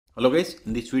Hello guys,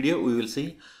 in this video we will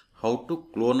see how to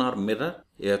clone or mirror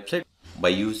a website by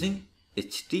using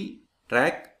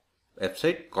HTTrack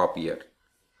website copier.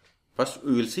 First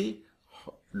we will see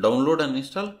download and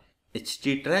install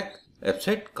HTTrack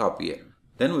website copier.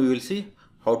 Then we will see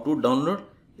how to download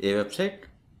a website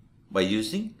by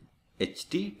using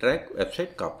HTTrack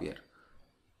website copier.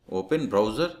 Open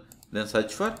browser, then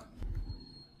search for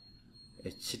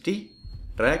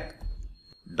HTTrack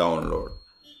download.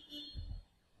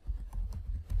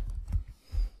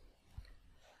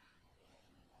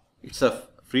 It's a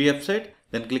free website.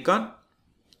 Then click on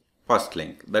first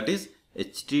link, that is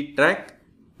HTTrack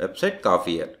website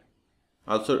copier.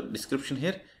 Also description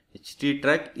here,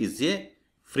 HTTrack is a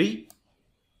free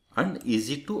and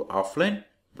easy to offline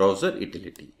browser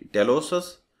utility. It allows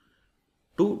us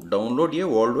to download a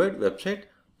worldwide website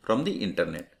from the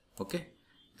internet. Okay,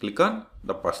 click on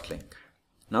the first link.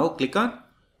 Now click on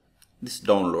this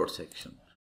download section.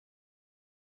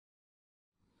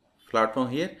 Platform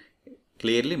here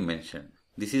clearly mentioned.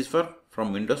 This is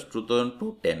from Windows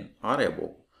 2010 or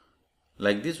above.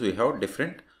 Like this we have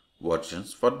different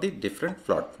versions for the different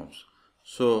platforms.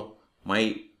 So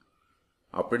my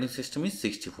operating system is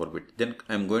 64-bit. Then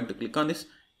I am going to click on this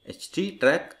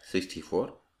HTTrack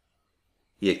 64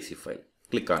 exe file.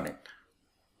 Click on it.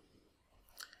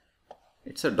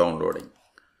 It's a downloading.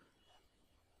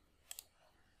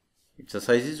 Its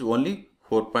size is only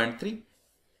 4.3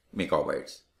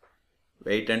 megabytes.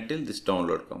 Wait until this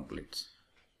download completes.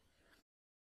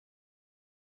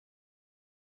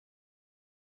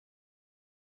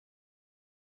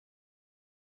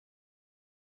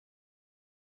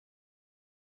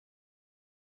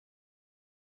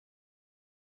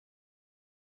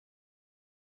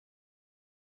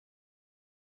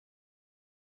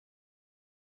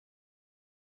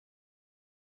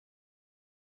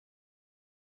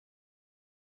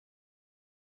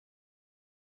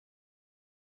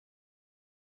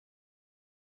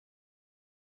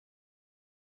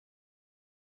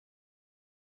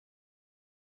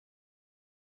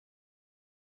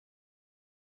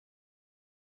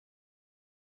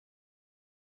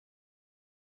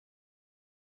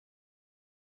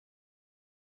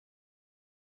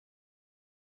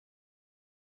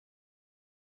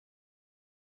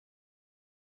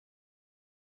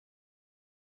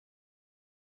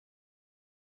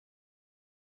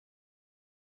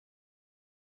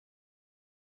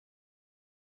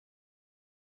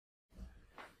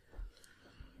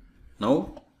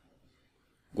 Now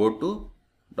go to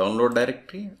download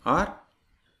directory or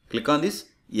click on this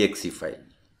exe file.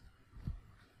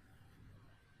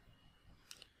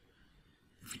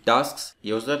 If it asks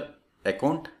user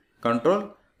account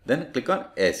control, then click on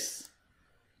yes.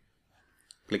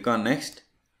 Click on next.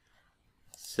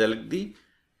 Select the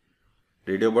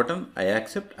radio button. I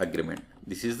accept agreement.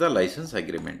 This is the license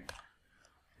agreement.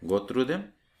 Go through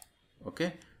them.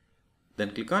 Okay.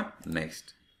 Then click on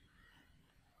next.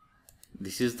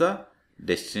 This is the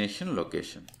destination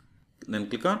location. Then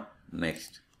click on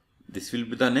next. This will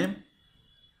be the name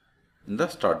in the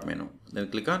start menu. Then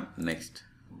click on next.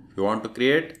 If you want to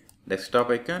create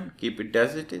desktop icon, keep it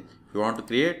as it is. If you want to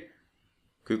create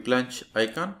quick launch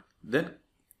icon, then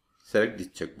select this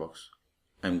checkbox.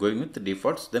 I am going with the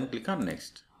defaults. Then click on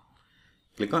next.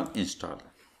 Click on install.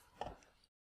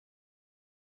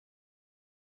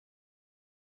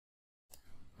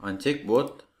 Uncheck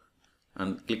both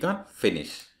and click on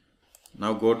finish.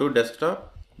 Now go to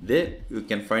desktop. There you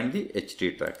can find the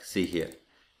HTTrack. See here,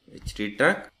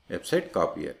 HTTrack website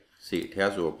copier. See, it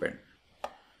has opened.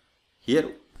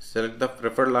 Here select the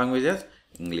preferred language as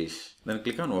English. Then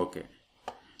click on OK.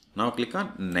 Now click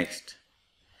on next.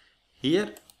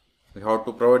 Here we have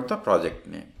to provide the project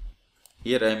name.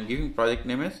 Here I am giving project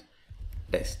name as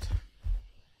test.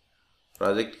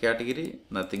 Project category,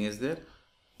 nothing is there.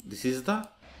 This is the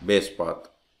base path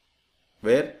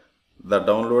where the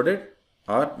downloaded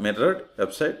or mirrored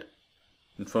website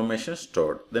information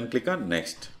stored. Then click on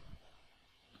next.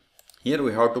 Here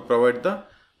we have to provide the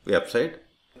website.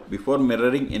 Before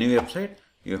mirroring any website,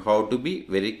 you have to be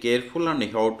very careful and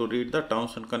you have to read the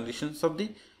terms and conditions of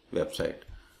the website.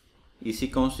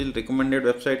 EC Council recommended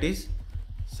website is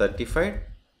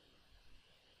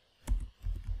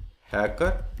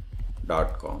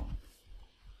certifiedhacker.com.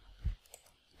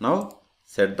 Now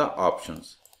set the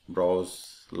options.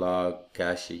 Browse, log,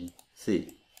 cache.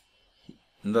 See,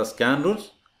 in the scan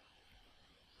rules,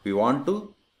 we want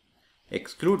to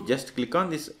exclude, just click on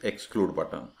this exclude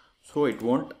button. So it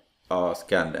won't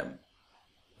scan them.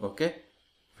 Okay.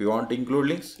 If you want to include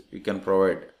links, you can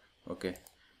provide. Okay.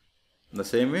 In the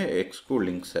same way, exclude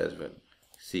links as well.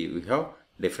 See, we have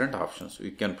different options.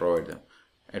 We can provide them.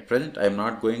 At present I am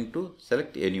not going to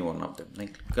select any one of them. Then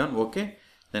click on OK,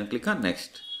 then click on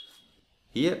next.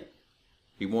 Here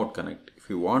remote connect. If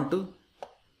you want to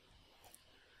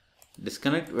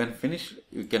disconnect when finished,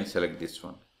 you can select this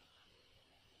one.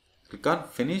 Click on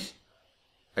finish.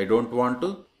 I don't want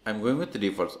to. I am going with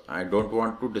defaults. I don't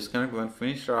want to disconnect when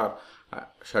finished or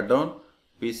shut down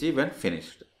PC when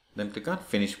finished. Then click on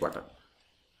finish button.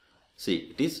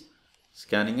 See, it is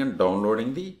scanning and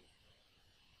downloading the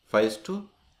files to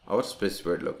our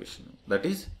specified location. That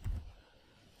is,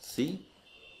 see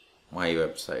my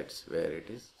websites where it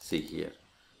is. See here.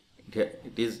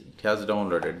 It has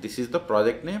downloaded. This is the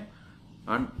project name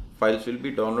and files will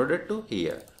be downloaded to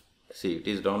here. See, it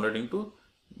is downloading to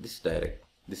this direct.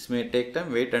 This may take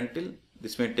time. Wait until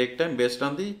this may take time based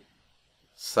on the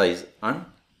size and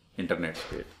internet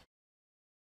speed.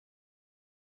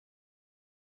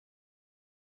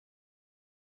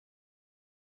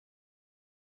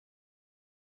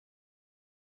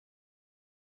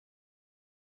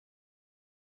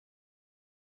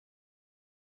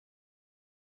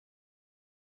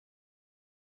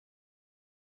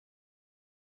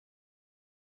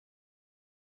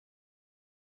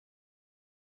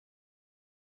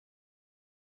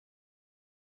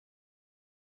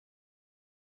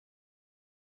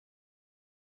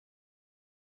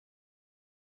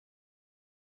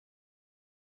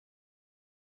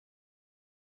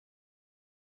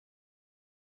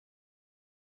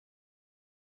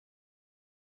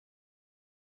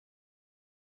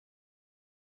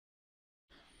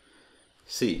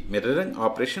 See, mirroring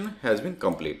operation has been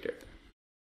completed.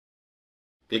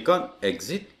 Click on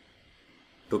exit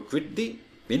to quit the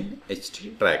pin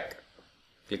HTTrack.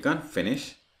 Click on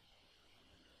finish.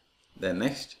 Then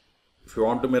next, if you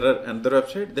want to mirror another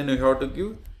website, then you have to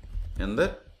give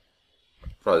another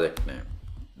project name.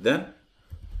 Then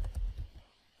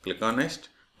click on next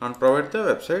and provide the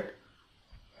website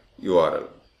URL.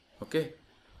 Okay.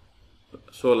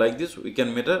 So like this, we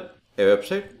can mirror a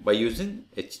website by using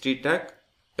HTTrack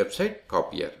website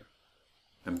copier.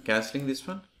 I'm cancelling this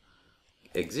one.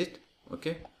 Exit.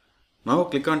 Okay. Now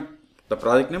click on the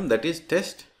project name, that is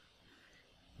test.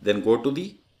 Then go to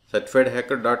the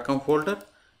certifiedhacker.com folder.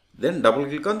 Then double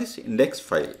click on this index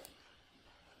file.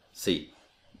 See,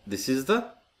 this is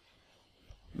the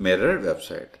mirrored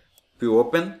website. If you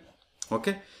open,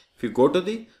 okay, if you go to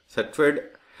the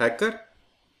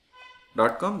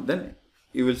certifiedhacker.com, then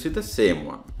you will see the same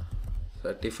one.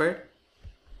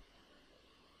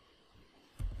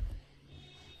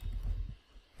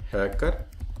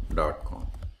 certifiedhacker.com.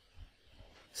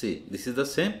 See, this is the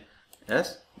same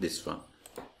as this one.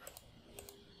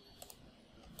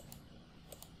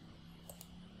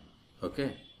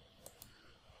 Okay.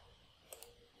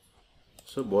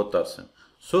 So both are same.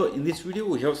 So in this video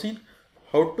we have seen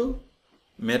how to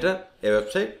mirror a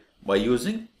website by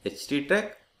using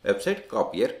HTTrack website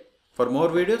copier. For more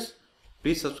videos,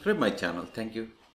 please subscribe my channel. Thank you.